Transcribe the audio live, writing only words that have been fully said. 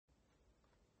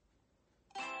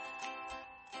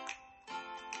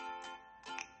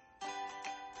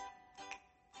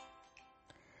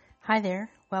Hi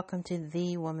there. Welcome to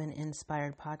the Woman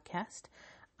Inspired Podcast.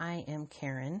 I am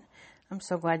Karen. I'm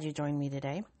so glad you joined me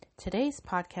today. Today's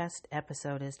podcast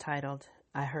episode is titled,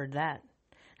 I Heard That.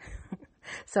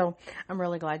 So I'm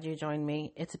really glad you joined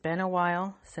me. It's been a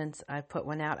while since I put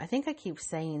one out. I think I keep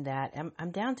saying that.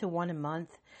 I'm down to one a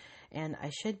month, and I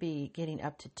should be getting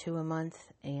up to 2 a month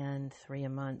and 3 a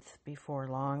month before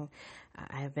long.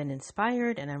 I have been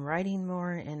inspired and I'm writing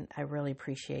more, and I really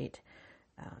appreciate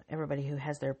everybody who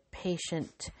has their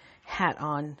patient hat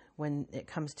on when it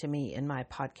comes to me and my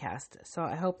podcast. So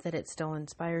I hope that it still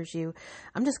inspires you.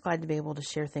 I'm just glad to be able to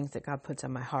share things that God puts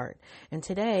on my heart. And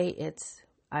today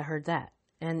I heard that.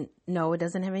 And no, it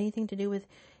doesn't have anything to do with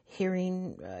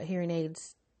hearing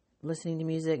aids, listening to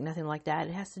music, nothing like that.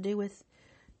 It has to do with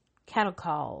cattle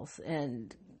calls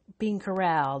and being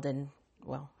corralled and,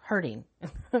 herding.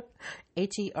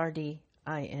 Herding.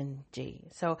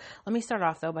 So let me start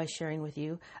off, though, by sharing with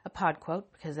you a pod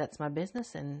quote, because that's my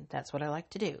business and that's what I like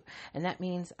to do. And that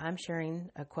means I'm sharing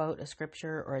a quote, a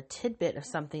scripture, or a tidbit of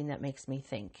something that makes me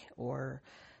think, or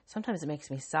sometimes it makes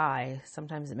me sigh,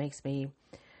 sometimes it makes me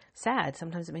sad,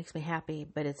 sometimes it makes me happy,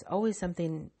 but it's always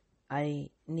something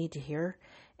I need to hear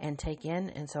and take in,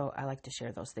 and so I like to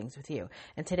share those things with you.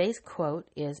 And today's quote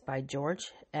is by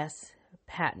George S.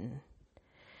 Patton.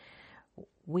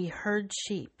 We herd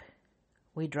sheep.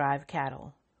 We drive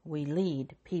cattle. We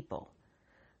lead people.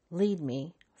 Lead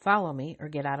me, follow me, or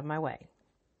get out of my way.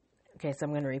 Okay, so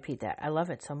I'm going to repeat that. I love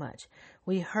it so much.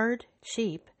 We herd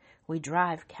sheep. We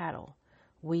drive cattle.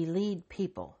 We lead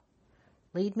people.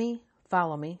 Lead me,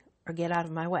 follow me, or get out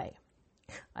of my way.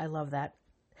 I love that.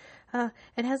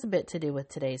 It has a bit to do with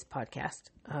today's podcast.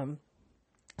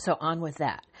 So on with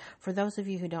that. For those of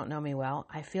you who don't know me well,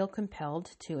 I feel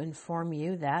compelled to inform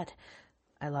you that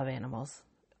I love animals.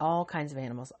 All kinds of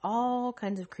animals, all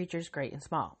kinds of creatures, great and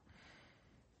small.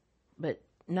 But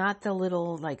not the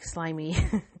little, slimy,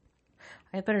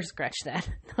 I better scratch that.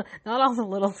 Not all the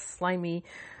little slimy,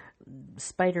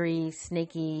 spidery,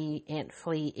 snaky, ant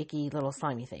flea, icky little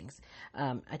slimy things.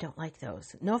 I don't like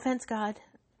those. No offense, God.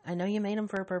 I know you made them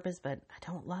for a purpose, but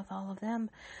I don't love all of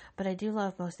them. But I do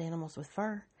love most animals with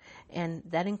fur. And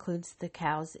that includes the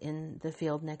cows in the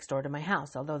field next door to my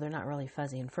house, although they're not really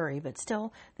fuzzy and furry, but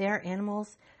still, they are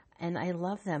animals, and I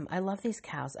love them. I love these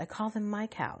cows. I call them my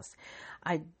cows.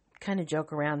 I kind of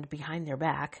joke around behind their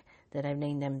back that I've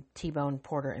named them T-Bone,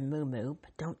 Porter, and Moo Moo,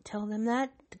 but don't tell them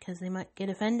that because they might get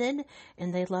offended,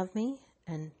 and they love me,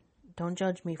 and don't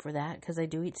judge me for that because I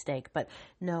do eat steak, but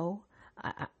no,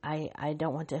 I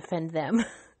don't want to offend them.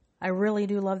 I really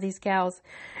do love these cows.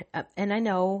 And I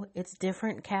know it's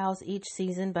different cows each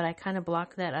season, but I kind of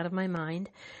block that out of my mind.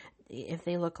 If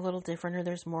they look a little different or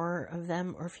there's more of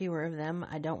them or fewer of them,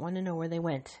 I don't want to know where they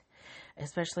went,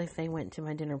 especially if they went to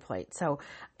my dinner plate. So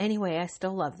anyway, I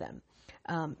still love them.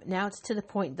 Now it's to the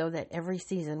point, though, that every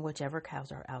season, whichever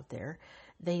cows are out there,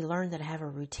 they learn that I have a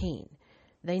routine.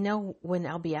 They know when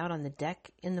I'll be out on the deck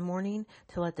in the morning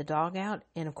to let the dog out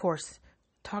and, of course,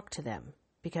 talk to them.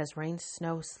 Because rain,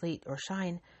 snow, sleet, or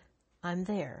shine, I'm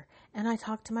there. And I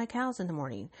talk to my cows in the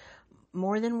morning.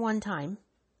 More than one time,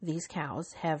 these cows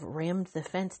have rammed the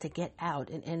fence to get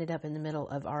out and ended up in the middle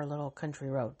of our little country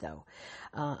road, though.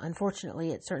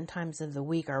 Unfortunately, at certain times of the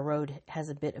week, our road has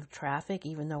a bit of traffic,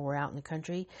 even though we're out in the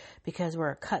country, because we're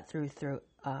a cut-through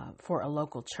for a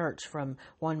local church from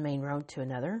one main road to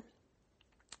another.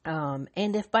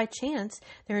 And if by chance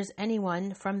there's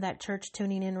anyone from that church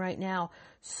tuning in right now,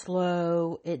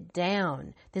 slow it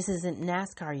down. This isn't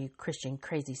NASCAR, you Christian,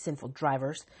 crazy, sinful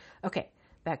drivers. Okay,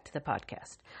 back to the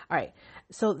podcast. All right,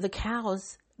 so the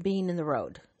cows being in the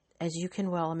road, as you can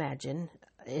well imagine,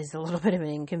 is a little bit of an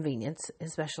inconvenience,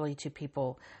 especially to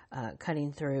people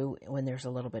cutting through when there's a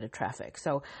little bit of traffic.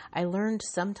 So I learned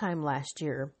sometime last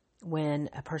year when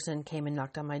a person came and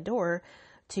knocked on my door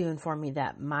to inform me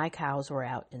that my cows were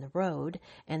out in the road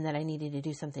and that I needed to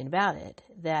do something about it.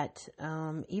 That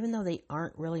even though they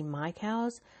aren't really my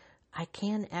cows, I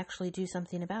can actually do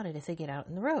something about it if they get out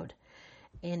in the road.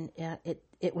 And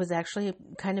it was actually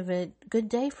kind of a good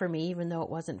day for me, even though it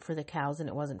wasn't for the cows and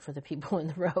it wasn't for the people in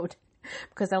the road.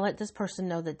 Because I let this person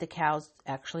know that the cows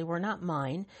actually were not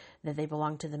mine, that they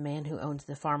belonged to the man who owns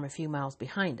the farm a few miles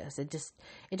behind us. It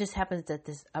just happens that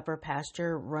this upper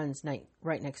pasture runs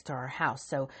right next to our house.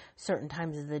 So certain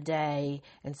times of the day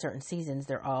and certain seasons,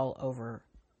 they're all over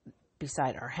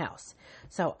beside our house.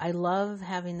 So I love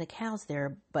having the cows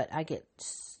there, but I get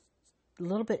a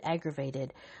little bit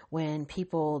aggravated when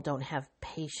people don't have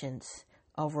patience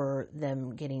over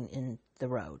them getting in the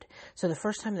road. So the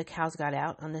first time the cows got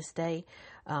out on this day,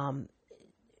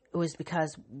 it was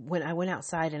because when I went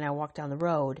outside and I walked down the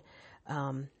road,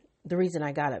 the reason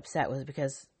I got upset was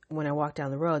because when I walked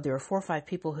down the road, there were 4 or 5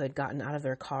 people who had gotten out of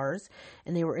their cars,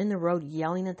 and they were in the road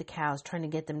yelling at the cows, trying to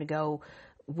get them to go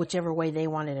whichever way they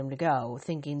wanted them to go,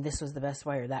 thinking this was the best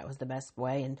way or that was the best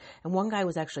way. And one guy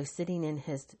was actually sitting in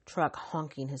his truck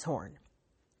honking his horn.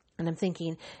 And I'm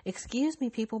thinking, excuse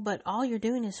me, people, but all you're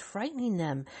doing is frightening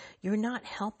them. You're not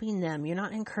helping them. You're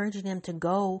not encouraging them to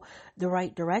go the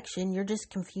right direction. You're just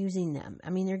confusing them.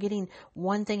 I mean, they're getting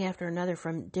one thing after another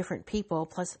from different people,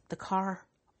 plus the car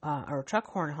or truck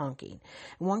horn honking.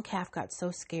 And one calf got so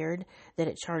scared that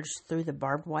it charged through the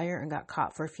barbed wire and got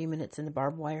caught for a few minutes in the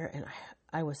barbed wire. And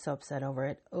I was so upset over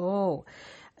it. Oh,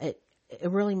 it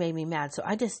really made me mad. So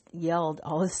I just yelled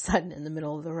all of a sudden in the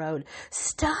middle of the road,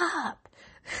 "Stop!"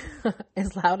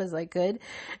 as loud as I could.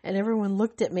 And everyone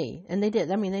looked at me, and they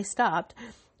did. I mean, they stopped.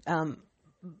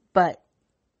 But,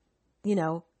 you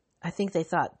know, I think they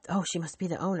thought, oh, she must be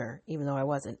the owner, even though I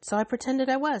wasn't. So I pretended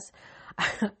I was.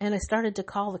 And I started to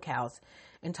call the cows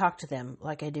and talk to them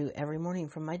like I do every morning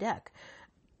from my deck.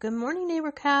 "Good morning,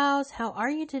 neighbor cows. How are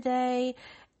you today?"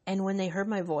 And when they heard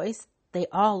my voice, they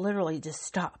all literally just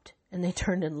stopped. And they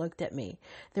turned and looked at me.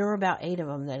 There were about 8 of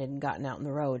them that had gotten out in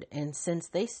the road. And since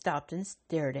they stopped and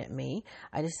stared at me,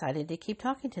 I decided to keep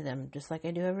talking to them, just like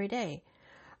I do every day.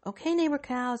 "Okay, neighbor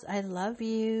cows, I love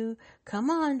you. Come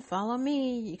on, follow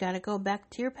me. You got to go back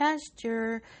to your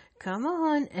pasture. Come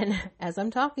on." And as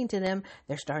I'm talking to them,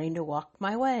 they're starting to walk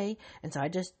my way. And so I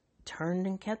just turned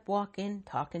and kept walking,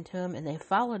 talking to them, and they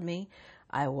followed me.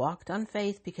 I walked on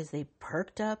faith because they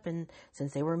perked up, and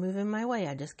since they were moving my way,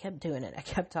 I just kept doing it. I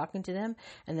kept talking to them,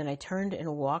 and then I turned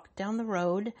and walked down the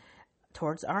road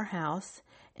towards our house,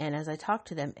 and as I talked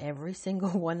to them, every single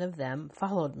one of them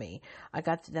followed me. I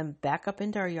got them back up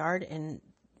into our yard, and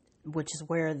which is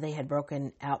where they had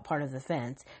broken out part of the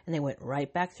fence, and they went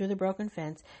right back through the broken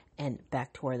fence and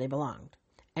back to where they belonged.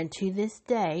 And to this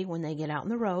day, when they get out on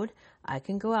the road, I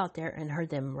can go out there and herd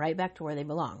them right back to where they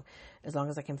belong, as long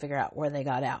as I can figure out where they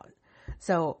got out.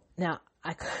 So now,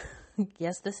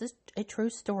 yes, this is a true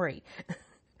story.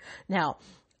 Now,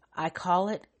 I call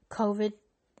it COVID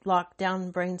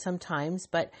lockdown brain sometimes,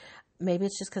 but maybe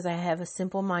it's just because I have a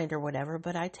simple mind or whatever,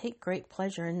 but I take great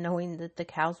pleasure in knowing that the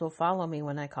cows will follow me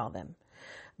when I call them.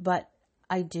 But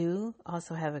I do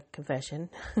also have a confession.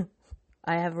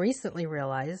 I have recently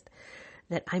realized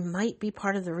that I might be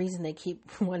part of the reason they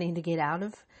keep wanting to get out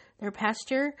of their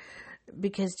pasture,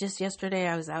 because just yesterday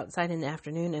I was outside in the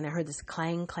afternoon and I heard this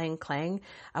clang, clang, clang.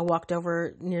 I walked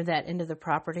over near that end of the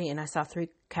property and I saw 3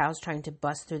 cows trying to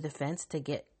bust through the fence to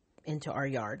get into our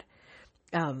yard.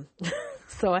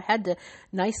 So I had to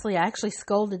I actually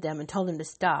scolded them and told them to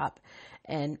stop,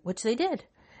 and which they did.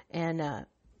 And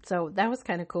so that was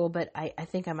kind of cool, but I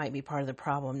think I might be part of the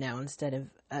problem now instead of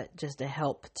just a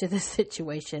help to the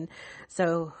situation.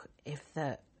 So if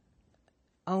the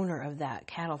owner of that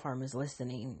cattle farm is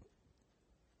listening,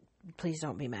 please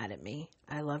don't be mad at me.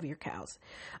 I love your cows.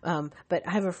 But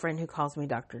I have a friend who calls me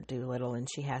Dr. Doolittle, and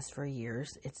she has for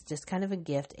years. It's just kind of a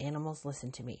gift. Animals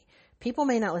listen to me. People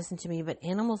may not listen to me, but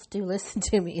animals do listen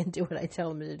to me and do what I tell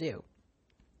them to do.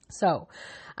 So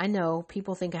I know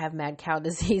people think I have mad cow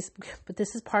disease, but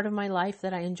this is part of my life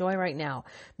that I enjoy right now.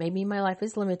 Maybe my life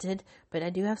is limited, but I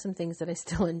do have some things that I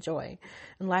still enjoy.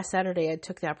 And last Saturday, I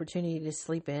took the opportunity to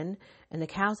sleep in, and the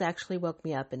cows actually woke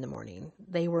me up in the morning.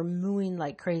 They were mooing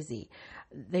like crazy.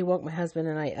 They woke my husband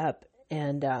and I up,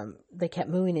 and they kept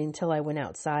mooing until I went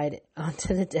outside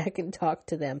onto the deck and talked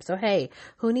to them. So, hey,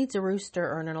 who needs a rooster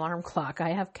or an alarm clock? I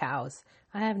have cows.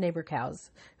 I have neighbor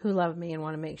cows who love me and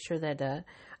want to make sure that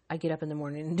I get up in the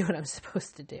morning and do what I'm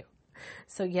supposed to do.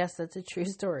 So yes, that's a true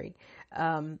story.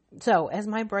 So as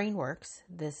my brain works,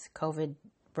 this COVID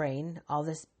brain, all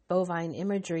this bovine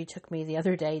imagery took me the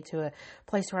other day to a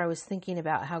place where I was thinking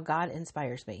about how God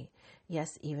inspires me.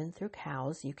 Yes, even through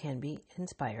cows, you can be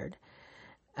inspired.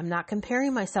 I'm not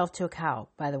comparing myself to a cow,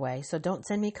 by the way, so don't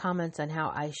send me comments on how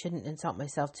I shouldn't insult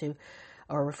myself to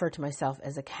or refer to myself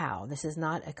as a cow. This is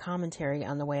not a commentary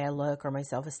on the way I look or my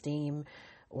self-esteem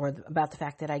or about the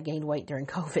fact that I gained weight during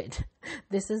COVID.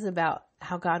 This is about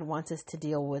how God wants us to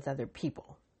deal with other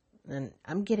people. And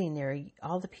I'm getting there.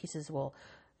 All the pieces will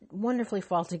wonderfully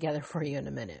fall together for you in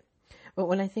a minute. But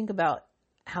when I think about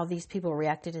how these people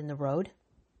reacted in the road,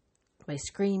 by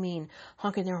screaming,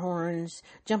 honking their horns,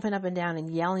 jumping up and down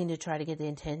and yelling to try to get the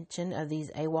attention of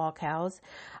these AWOL cows,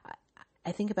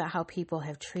 I think about how people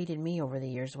have treated me over the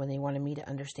years when they wanted me to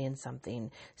understand something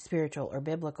spiritual or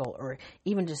biblical or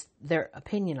even just their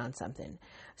opinion on something.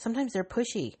 Sometimes they're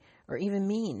pushy or even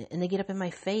mean, and they get up in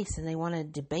my face and they want to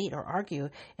debate or argue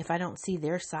if I don't see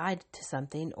their side to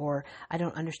something or I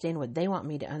don't understand what they want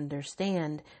me to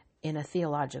understand in a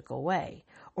theological way.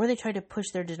 Or they try to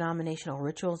push their denominational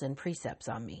rituals and precepts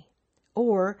on me.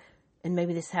 Or, and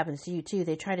maybe this happens to you too,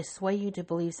 they try to sway you to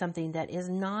believe something that is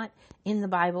not in the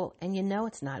Bible, and you know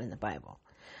it's not in the Bible.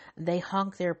 They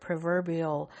honk their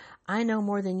proverbial, I know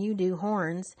more than you do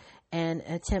horns, and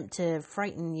attempt to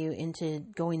frighten you into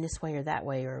going this way or that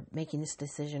way, or making this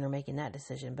decision or making that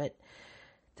decision. But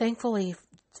thankfully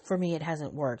for me, it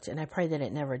hasn't worked, and I pray that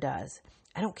it never does.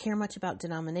 I don't care much about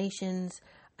denominations.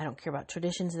 I don't care about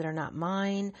traditions that are not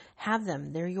mine. Have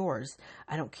them. They're yours.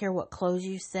 I don't care what clothes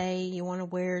you say you want to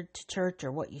wear to church,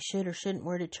 or what you should or shouldn't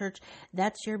wear to church.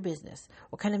 That's your business.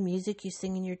 What kind of music you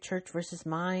sing in your church versus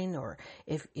mine, or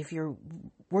if you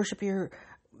worship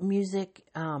music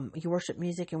and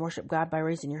worship God by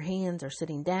raising your hands or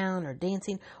sitting down or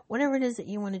dancing, whatever it is that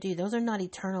you want to do. Those are not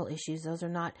eternal issues. Those are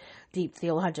not deep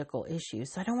theological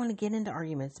issues. So I don't want to get into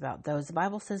arguments about those. The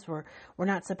Bible says we're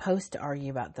not supposed to argue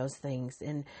about those things.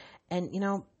 And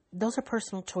those are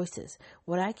personal choices.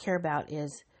 What I care about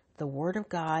is the Word of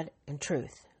God and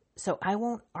truth. So I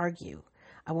won't argue.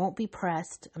 I won't be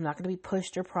pressed. I'm not going to be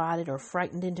pushed or prodded or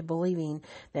frightened into believing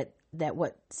that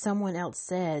what someone else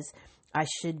says I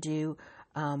should do,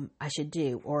 and I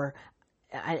don't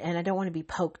want to be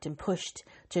poked and pushed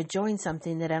to join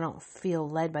something that I don't feel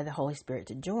led by the Holy Spirit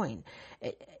to join.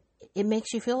 It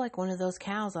makes you feel like one of those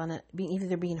cows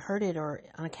either being herded or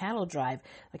on a cattle drive,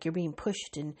 like you're being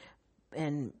pushed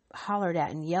and hollered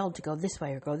at and yelled to go this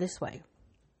way or go this way.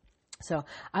 So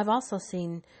I've also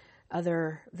seen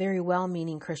other very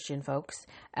well-meaning Christian folks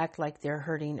act like they're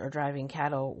herding or driving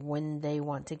cattle when they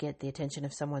want to get the attention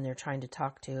of someone they're trying to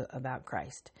talk to about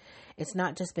Christ. It's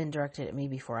not just been directed at me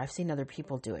before. I've seen other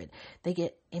people do it. They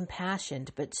get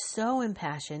impassioned, but so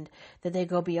impassioned that they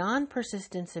go beyond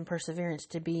persistence and perseverance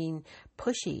to being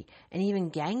pushy and even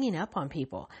ganging up on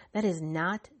people. That is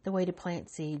not the way to plant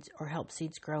seeds or help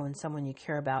seeds grow in someone you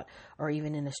care about, or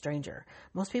even in a stranger.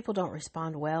 Most people don't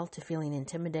respond well to feeling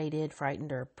intimidated,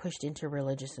 frightened, or pushed into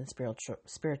religious and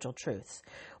spiritual truths.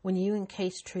 When you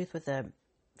encase truth with a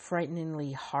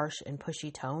frighteningly harsh and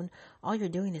pushy tone, all you're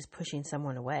doing is pushing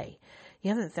someone away.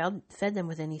 You haven't fed them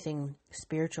with anything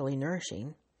spiritually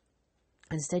nourishing.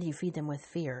 Instead, you feed them with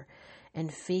fear.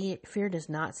 And fear does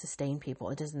not sustain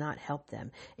people. It does not help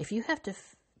them. If you have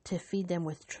to feed them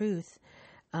with truth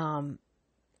and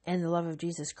the love of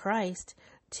Jesus Christ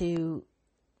to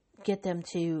get them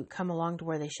to come along to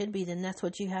where they should be, then that's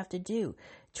what you have to do.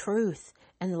 Truth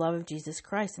and the love of Jesus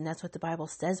Christ. And that's what the Bible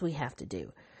says we have to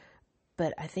do.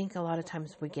 But I think a lot of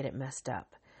times we get it messed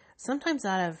up. Sometimes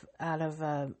out of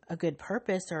a good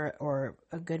purpose or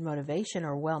a good motivation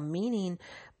or well-meaning,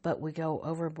 but we go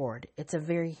overboard. It's a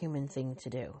very human thing to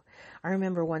do. I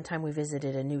remember one time we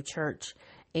visited a new church,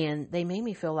 and they made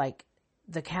me feel like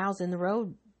the cows in the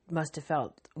road must have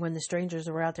felt when the strangers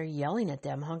were out there yelling at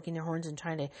them, honking their horns and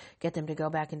trying to get them to go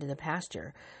back into the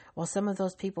pasture. While some of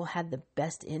those people had the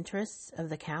best interests of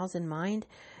the cows in mind,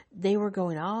 they were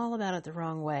going all about it the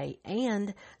wrong way.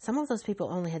 And some of those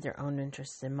people only had their own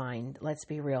interests in mind. Let's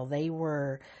be real. They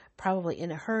were probably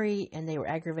in a hurry and they were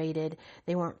aggravated.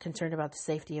 They weren't concerned about the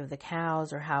safety of the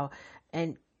cows or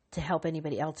and to help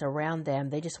anybody else around them.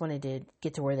 They just wanted to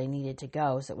get to where they needed to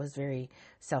go. So it was very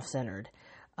self-centered.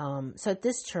 So at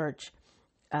this church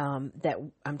that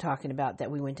I'm talking about that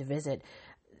we went to visit,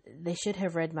 they should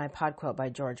have read my pod quote by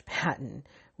George Patton.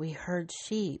 We herd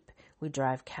sheep. We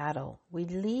drive cattle. We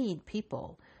lead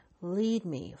people. Lead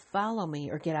me, follow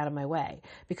me, or get out of my way.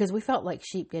 Because we felt like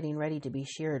sheep getting ready to be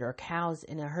sheared or cows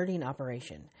in a herding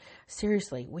operation.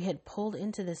 Seriously, we had pulled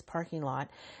into this parking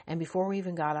lot, and before we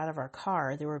even got out of our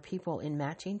car, there were people in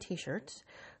matching t-shirts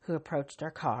who approached our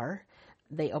car.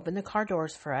 They opened the car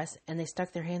doors for us, and they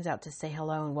stuck their hands out to say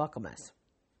hello and welcome us.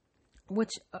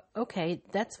 Which, okay,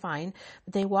 that's fine.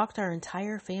 But they walked our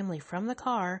entire family from the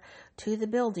car to the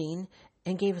building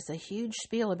and gave us a huge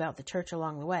spiel about the church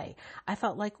along the way. I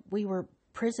felt like we were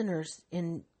prisoners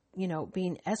in,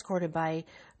 being escorted by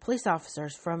police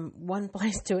officers from one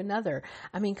place to another.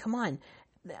 I mean, come on.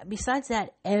 Besides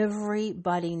that,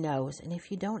 everybody knows, and if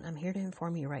you don't, I'm here to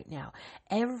inform you right now.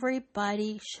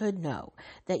 Everybody should know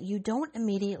that you don't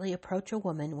immediately approach a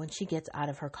woman when she gets out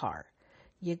of her car.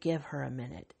 You give her a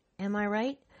minute. Am I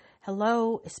right?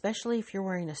 Hello, especially if you're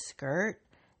wearing a skirt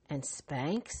and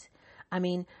Spanx. I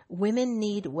mean, women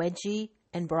need wedgie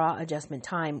and bra adjustment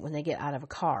time when they get out of a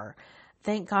car.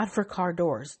 Thank God for car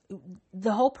doors.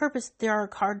 The whole purpose there are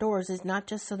car doors is not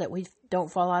just so that we don't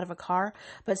fall out of a car,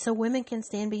 but so women can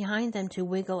stand behind them to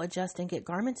wiggle, adjust, and get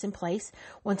garments in place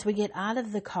once we get out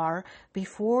of the car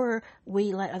before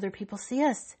we let other people see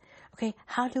us. Okay,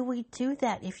 how do we do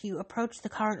that if you approach the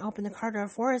car and open the car door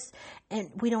for us and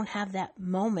we don't have that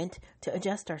moment to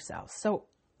adjust ourselves? So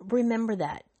remember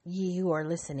that. You are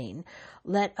listening.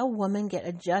 Let a woman get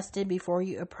adjusted before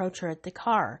you approach her at the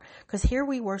car. Because here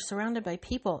we were surrounded by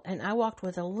people, and I walked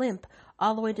with a limp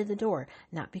all the way to the door.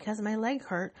 Not because my leg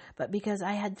hurt, but because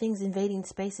I had things invading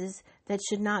spaces that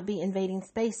should not be invading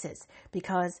spaces.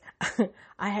 Because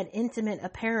I had intimate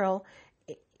apparel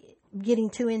getting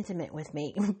too intimate with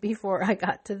me before I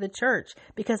got to the church.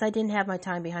 Because I didn't have my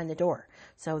time behind the door.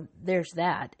 So there's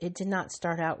that. It did not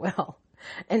start out well.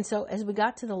 And so as we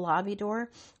got to the lobby door,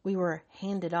 we were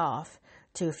handed off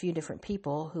to a few different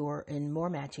people who were in more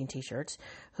matching t-shirts,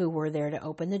 who were there to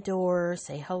open the door,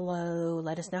 say hello,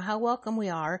 let us know how welcome we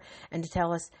are, and to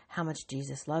tell us how much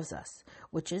Jesus loves us,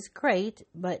 which is great.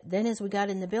 But then as we got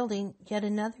in the building, yet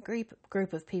another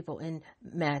group of people in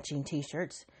matching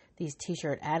t-shirts, these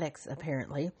t-shirt addicts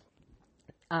apparently,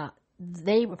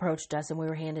 they approached us and we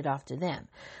were handed off to them.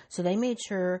 So they made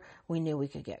sure we knew we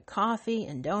could get coffee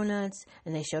and donuts,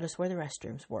 and they showed us where the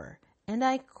restrooms were. And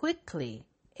I quickly,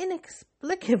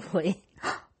 inexplicably,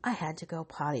 I had to go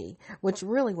potty, which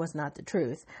really was not the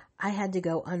truth. I had to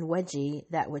go unwedgie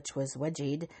that which was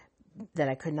wedgied that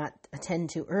I could not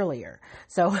attend to earlier.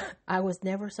 So I was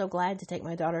never so glad to take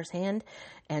my daughter's hand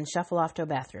and shuffle off to a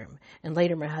bathroom. And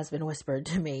later my husband whispered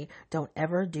to me, "Don't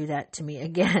ever do that to me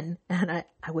again." And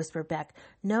I whispered back,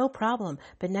 "No problem,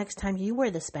 but next time you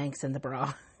wear the Spanx and the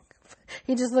bra."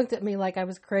 He just looked at me like I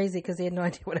was crazy because he had no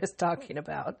idea what I was talking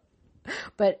about.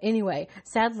 But anyway,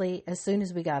 sadly, as soon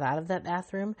as we got out of that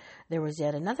bathroom, there was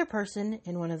yet another person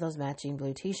in one of those matching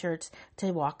blue t-shirts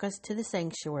to walk us to the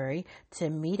sanctuary to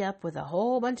meet up with a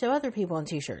whole bunch of other people in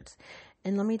t-shirts.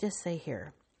 And let me just say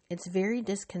here, it's very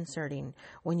disconcerting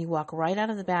when you walk right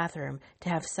out of the bathroom to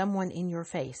have someone in your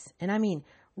face. And I mean,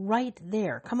 right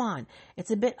there. Come on. It's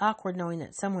a bit awkward knowing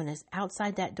that someone is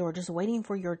outside that door just waiting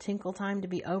for your tinkle time to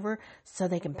be over so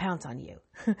they can pounce on you.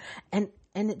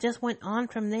 And it just went on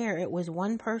from there. It was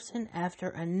one person after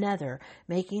another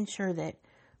making sure that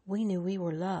we knew we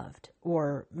were loved.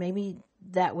 Or maybe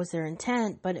that was their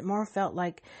intent, but it more felt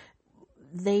like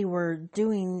they were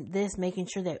doing this, making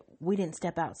sure that we didn't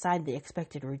step outside the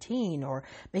expected routine, or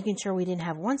making sure we didn't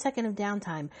have 1 second of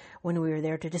downtime when we were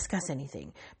there to discuss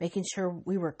anything, making sure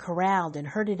we were corralled and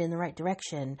herded in the right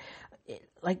direction,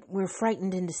 like we're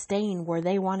frightened into staying where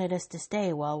they wanted us to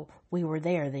stay while we were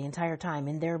there the entire time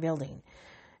in their building.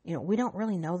 You know, we don't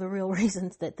really know the real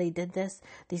reasons that they did this.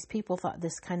 These people thought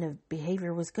this kind of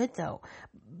behavior was good though,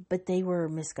 but they were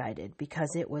misguided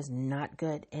because it was not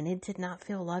good and it did not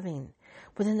feel loving.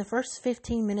 Within the first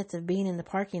 15 minutes of being in the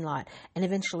parking lot and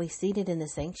eventually seated in the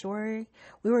sanctuary,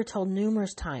 we were told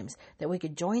numerous times that we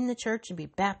could join the church and be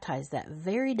baptized that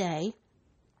very day.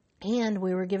 And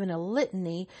we were given a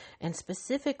litany and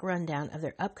specific rundown of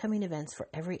their upcoming events for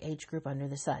every age group under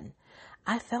the sun.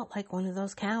 I felt like one of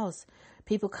those cows.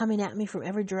 People coming at me from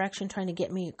every direction trying to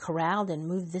get me corralled and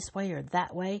moved this way or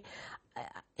that way.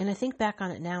 And I think back on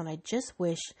it now and I just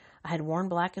wish I had worn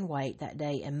black and white that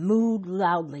day and mooed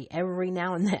loudly every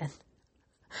now and then.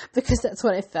 Because that's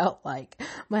what I felt like.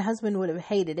 My husband would have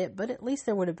hated it, but at least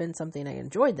there would have been something I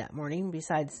enjoyed that morning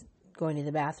besides going to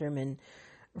the bathroom and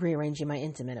rearranging my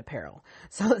intimate apparel.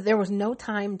 So there was no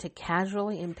time to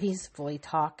casually and peacefully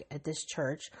talk at this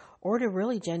church or to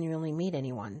really genuinely meet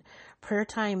anyone. Prayer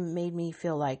time made me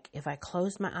feel like if I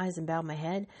closed my eyes and bowed my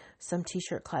head, some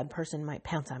t-shirt clad person might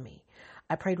pounce on me.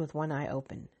 I prayed with one eye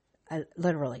open,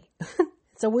 literally.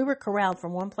 So we were corralled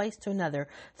from one place to another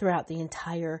throughout the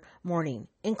entire morning,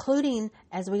 including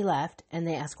as we left, and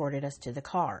they escorted us to the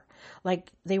car.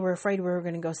 Like they were afraid we were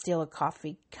going to go steal a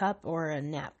coffee cup or a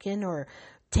napkin or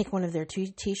take one of their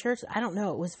t-shirts. I don't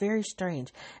know. It was very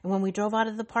strange. And when we drove out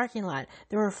of the parking lot,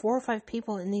 there were 4 or 5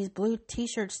 people in these blue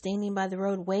t-shirts standing by the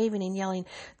road waving and yelling,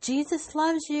 "Jesus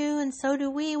loves you, and so do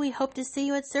we. We hope to see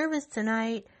you at service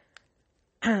tonight."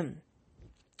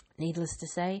 Needless to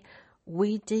say,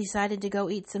 we decided to go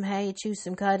eat some hay, chew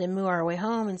some cud, and moo our way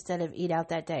home instead of eat out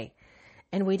that day.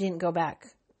 And we didn't go back.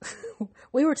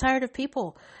 We were tired of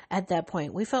people at that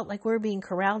point. We felt like we were being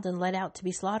corralled and let out to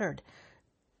be slaughtered.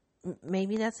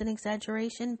 Maybe that's an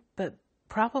exaggeration, but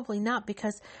probably not,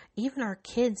 because even our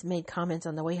kids made comments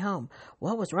on the way home.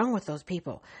 What was wrong with those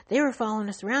people? They were following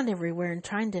us around everywhere and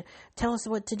trying to tell us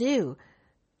what to do.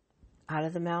 Out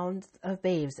of the mouths of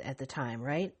babes at the time,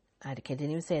 right? I can't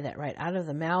even say that right. Out of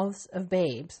the mouths of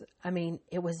babes. I mean,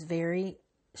 it was very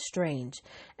strange.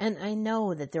 And I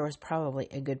know that there was probably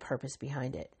a good purpose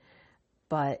behind it,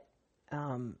 but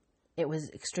it was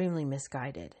extremely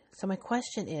misguided. So my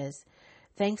question is,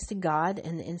 thanks to God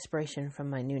and the inspiration from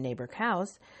my new neighbor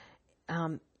cows,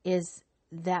 is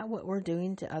that what we're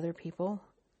doing to other people?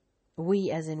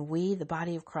 We, as in we, the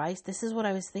body of Christ. This is what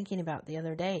I was thinking about the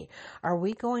other day. Are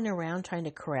we going around trying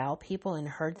to corral people and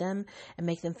herd them and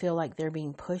make them feel like they're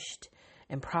being pushed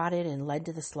and prodded and led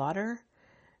to the slaughter?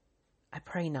 I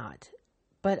pray not.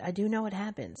 But I do know it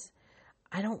happens.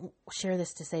 I don't share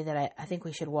this to say that I think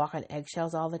we should walk on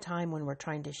eggshells all the time when we're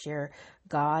trying to share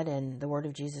God and the word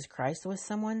of Jesus Christ with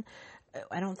someone.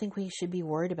 I don't think we should be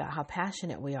worried about how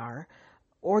passionate we are,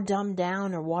 or dumb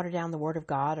down or water down the word of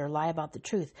God or lie about the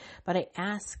truth. But I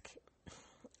ask,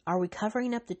 are we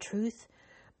covering up the truth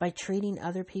by treating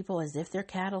other people as if they're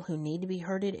cattle who need to be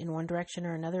herded in one direction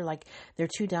or another, like they're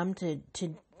too dumb to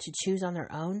choose on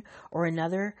their own, or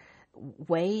another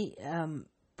way,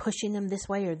 pushing them this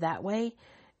way or that way,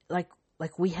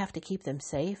 like we have to keep them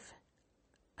safe?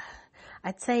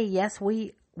 I'd say yes,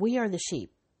 we are the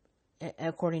sheep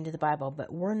according to the Bible,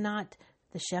 but we're not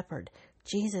the shepherd.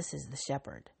 Jesus is the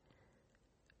shepherd.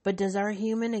 But does our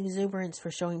human exuberance for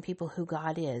showing people who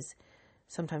God is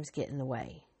sometimes get in the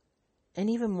way? And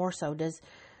even more so, does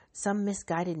some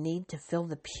misguided need to fill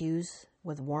the pews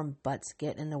with warm butts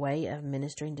get in the way of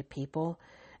ministering to people?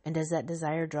 And does that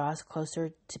desire draw us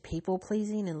closer to people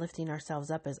pleasing and lifting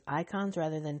ourselves up as icons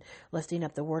rather than lifting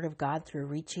up the word of God through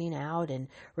reaching out and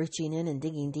reaching in and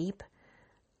digging deep?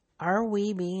 Are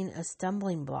we being a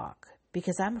stumbling block?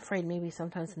 Because I'm afraid maybe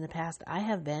sometimes in the past I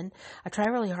have been. I try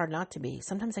really hard not to be.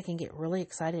 Sometimes I can get really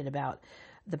excited about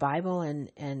the Bible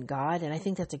and God, and I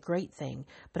think that's a great thing,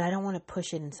 but I don't want to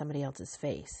push it in somebody else's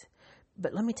face.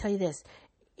 But let me tell you this,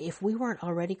 if we weren't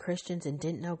already Christians and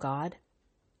didn't know God,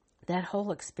 that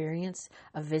whole experience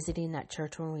of visiting that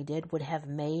church when we did would have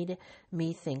made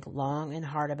me think long and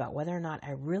hard about whether or not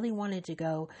I really wanted to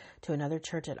go to another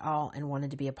church at all and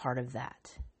wanted to be a part of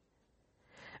that.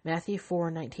 Matthew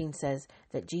 4:19 says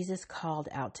that Jesus called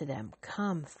out to them,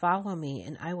 "Come, follow me,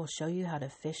 and I will show you how to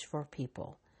fish for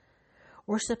people."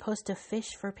 We're supposed to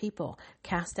fish for people,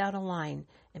 cast out a line,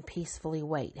 and peacefully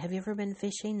wait. Have you ever been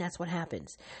fishing? That's what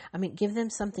happens. I mean, give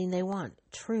them something they want.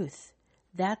 Truth.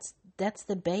 That's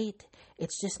the bait.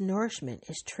 It's just nourishment.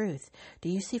 It's truth. Do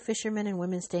you see fishermen and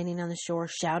women standing on the shore,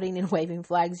 shouting and waving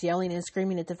flags, yelling and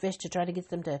screaming at the fish to try to get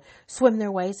them to swim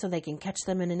their way so they can catch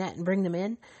them in a net and bring them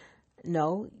in?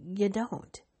 No, you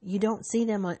don't. You don't see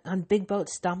them on big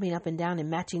boats stomping up and down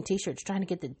in matching t-shirts trying to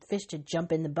get the fish to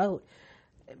jump in the boat,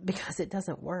 because it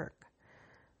doesn't work.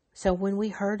 So when we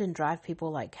herd and drive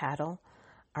people like cattle,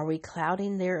 are we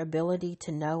clouding their ability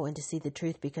to know and to see the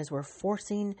truth because we're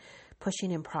forcing,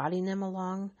 pushing, and prodding them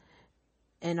along,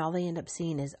 and all they end up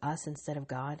seeing is us instead of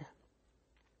God?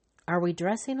 Are we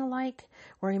dressing alike,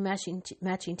 wearing matching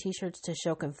t-shirts to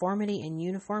show conformity and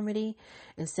uniformity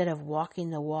instead of walking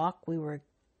the walk we were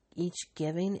each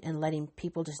giving and letting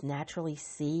people just naturally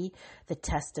see the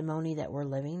testimony that we're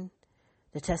living,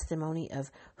 the testimony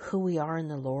of who we are in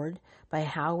the Lord by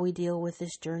how we deal with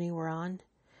this journey we're on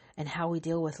and how we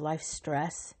deal with life's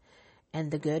stress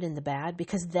and the good and the bad?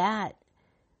 Because that,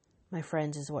 my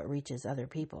friends, is what reaches other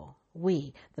people.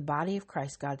 We, the body of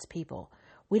Christ, God's people,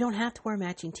 we don't have to wear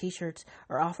matching t-shirts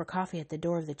or offer coffee at the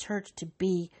door of the church to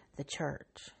be the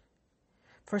church.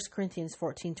 1 Corinthians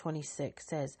 14:26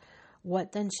 says,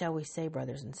 "What then shall we say,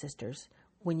 brothers and sisters?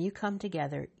 When you come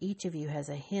together, each of you has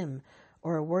a hymn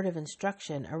or a word of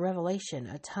instruction, a revelation,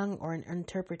 a tongue, or an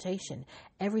interpretation.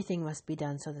 Everything must be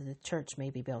done so that the church may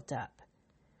be built up."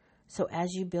 So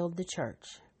as you build the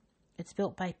church, it's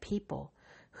built by people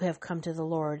who have come to the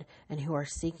Lord and who are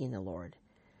seeking the Lord.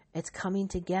 It's coming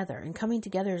together, and coming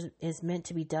together is meant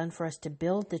to be done for us to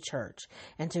build the church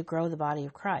and to grow the body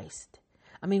of Christ.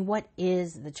 I mean, what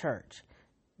is the church?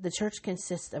 The church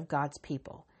consists of God's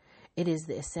people. It is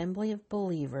the assembly of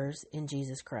believers in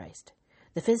Jesus Christ.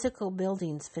 The physical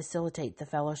buildings facilitate the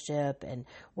fellowship and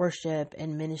worship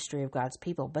and ministry of God's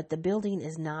people, but the building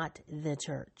is not the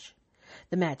church.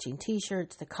 The matching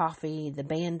t-shirts, the coffee, the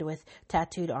band with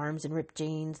tattooed arms and ripped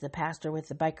jeans, the pastor with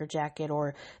the biker jacket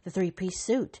or the three-piece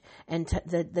suit, and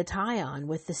the tie-on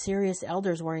with the serious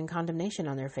elders wearing condemnation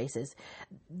on their faces.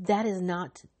 That is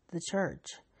not the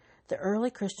church. The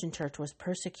early Christian church was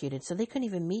persecuted, so they couldn't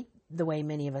even meet the way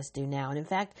many of us do now. And in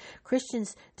fact,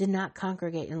 Christians did not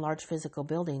congregate in large physical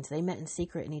buildings. They met in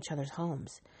secret in each other's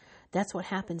homes. That's what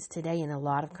happens today in a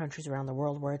lot of countries around the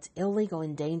world where it's illegal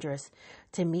and dangerous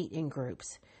to meet in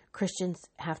groups. Christians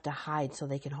have to hide so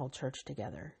they can hold church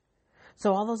together.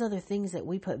 So all those other things that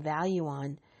we put value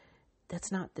on,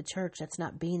 that's not the church. That's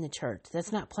not being the church.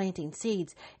 That's not planting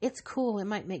seeds. It's cool. It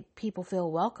might make people feel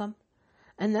welcome.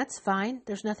 And that's fine.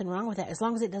 There's nothing wrong with that, as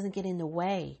long as it doesn't get in the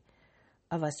way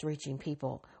of us reaching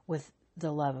people with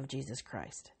the love of Jesus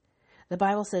Christ. The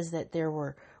Bible says that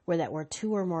where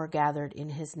two or more gathered in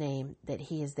his name, that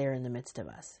he is there in the midst of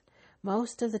us.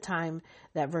 Most of the time,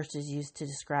 that verse is used to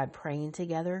describe praying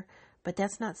together, but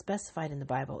that's not specified in the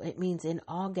Bible. It means in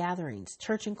all gatherings,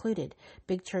 church included,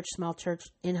 big church, small church,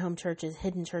 in-home churches,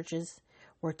 hidden churches,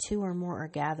 where 2 or more are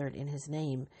gathered in his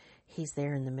name, he's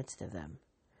there in the midst of them.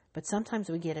 But sometimes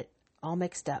we get it all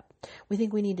mixed up. We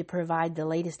think we need to provide the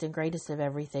latest and greatest of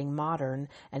everything modern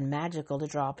and magical to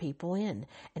draw people in,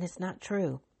 and it's not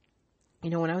true. You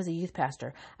know, when I was a youth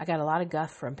pastor, I got a lot of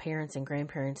guff from parents and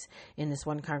grandparents in this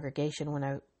one congregation when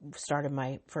I started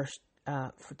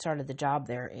started the job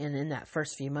there. And in that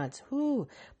first few months,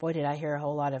 boy, did I hear a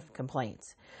whole lot of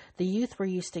complaints. The youth were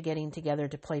used to getting together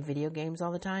to play video games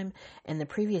all the time, and the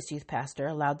previous youth pastor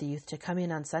allowed the youth to come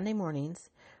in on Sunday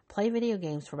mornings, play video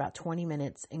games for about 20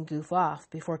 minutes, and goof off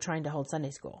before trying to hold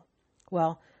Sunday school.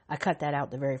 Well, I cut that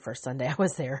out the very first Sunday I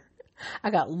was there.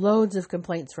 I got loads of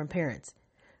complaints from parents,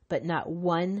 but not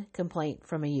one complaint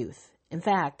from a youth. In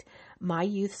fact, my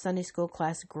youth Sunday school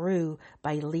class grew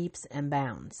by leaps and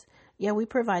bounds. Yeah, we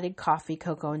provided coffee,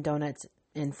 cocoa, and donuts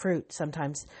and fruit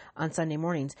sometimes on Sunday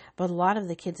mornings, but a lot of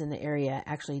the kids in the area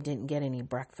actually didn't get any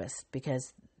breakfast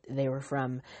because they were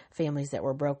from families that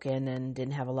were broken and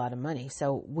didn't have a lot of money.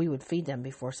 So we would feed them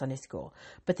before Sunday school.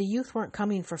 But the youth weren't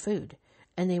coming for food,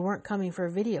 and they weren't coming for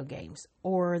video games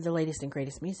or the latest and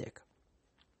greatest music.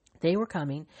 They were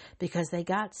coming because they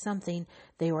got something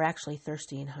they were actually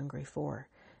thirsty and hungry for.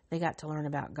 They got to learn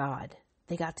about God.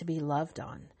 They got to be loved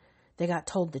on. They got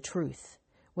told the truth,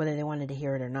 whether they wanted to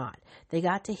hear it or not. They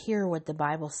got to hear what the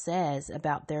Bible says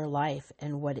about their life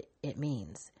and what it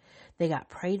means. They got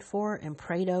prayed for and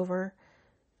prayed over,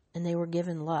 and they were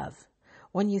given love.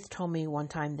 One youth told me one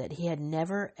time that he had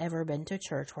never, ever been to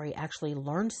church where he actually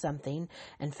learned something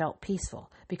and felt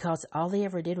peaceful, because all they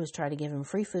ever did was try to give him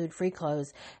free food, free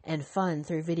clothes, and fun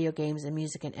through video games and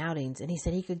music and outings. And he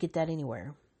said he could get that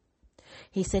anywhere.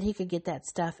 He said he could get that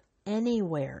stuff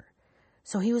anywhere.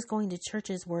 So he was going to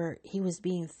churches where he was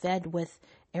being fed with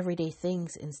everyday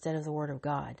things instead of the Word of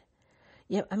God.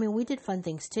 Yeah, I mean, we did fun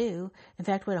things too. In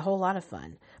fact, we had a whole lot of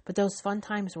fun. But those fun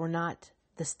times were not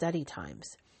the study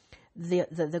times.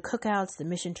 The cookouts, the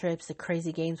mission trips, the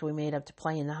crazy games we made up to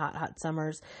play in the hot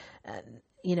summers,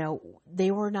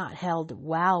 they were not held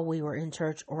while we were in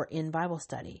church or in Bible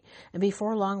study. And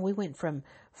before long, we went from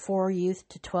 4 youth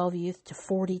to 12 youth to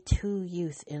 42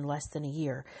 youth in less than a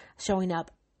year, showing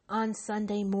up on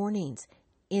Sunday mornings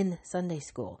in Sunday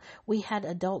school. We had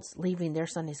adults leaving their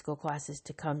Sunday school classes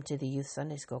to come to the youth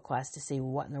Sunday school class to see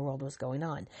what in the world was going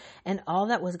on. And all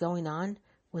that was going on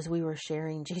was we were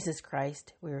sharing Jesus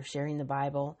Christ, we were sharing the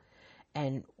Bible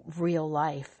and real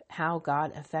life, how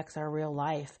God affects our real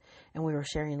life, and we were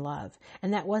sharing love.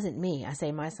 And that wasn't me. I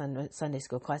say my Sunday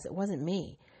school class, it wasn't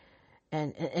me.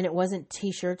 And it wasn't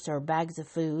T-shirts or bags of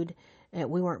food. And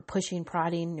we weren't pushing,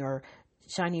 prodding, or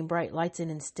shining bright lights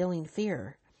and instilling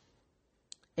fear.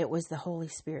 It was the Holy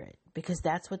Spirit, because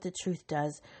that's what the truth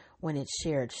does when it's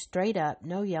shared straight up,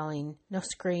 no yelling, no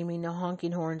screaming, no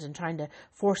honking horns and trying to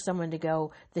force someone to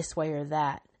go this way or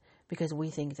that because we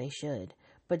think they should.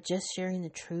 But just sharing the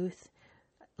truth,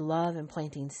 love, and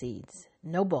planting seeds.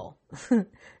 No bull.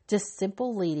 Just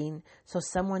simple leading so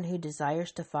someone who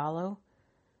desires to follow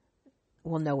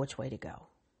will know which way to go.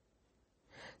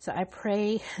 So I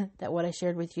pray that what I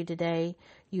shared with you today,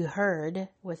 you heard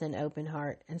with an open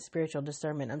heart and spiritual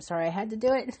discernment. I'm sorry I had to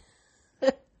do it.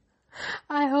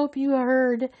 I hope you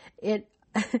heard it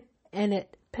and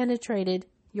it penetrated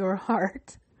your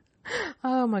heart.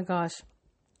 Oh my gosh.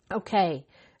 Okay.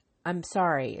 I'm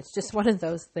sorry. It's just one of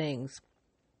those things.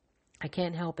 I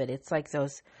can't help it. It's like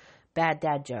those bad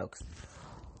dad jokes.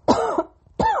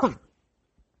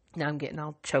 Now I'm getting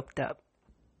all choked up.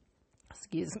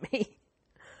 Excuse me.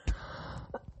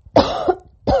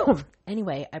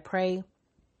 Anyway, I pray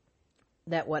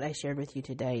that what I shared with you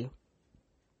today,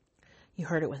 you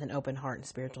heard it with an open heart and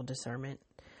spiritual discernment.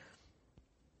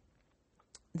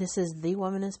 This is the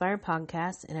Woman Inspired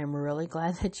Podcast, and I'm really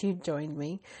glad that you joined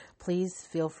me. Please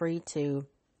feel free to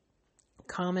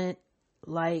comment,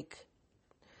 like,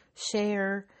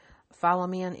 share, follow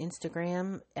me on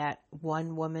Instagram at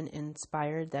One Woman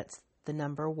Inspired. That's the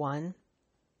number 1,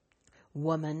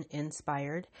 Woman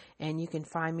Inspired. And you can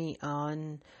find me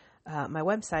on my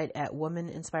website at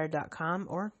womaninspired.com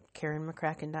or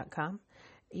KarenMcCracken.com.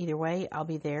 Either way, I'll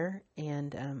be there,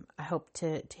 and I hope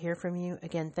to hear from you.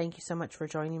 Again, thank you so much for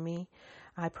joining me.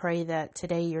 I pray that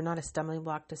today you're not a stumbling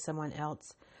block to someone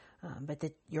else, but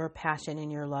that your passion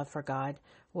and your love for God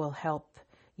will help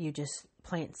you just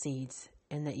plant seeds,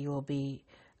 and that you will be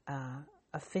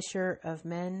a fisher of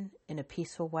men in a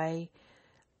peaceful way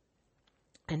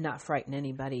and not frighten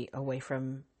anybody away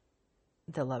from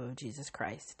the love of Jesus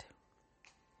Christ.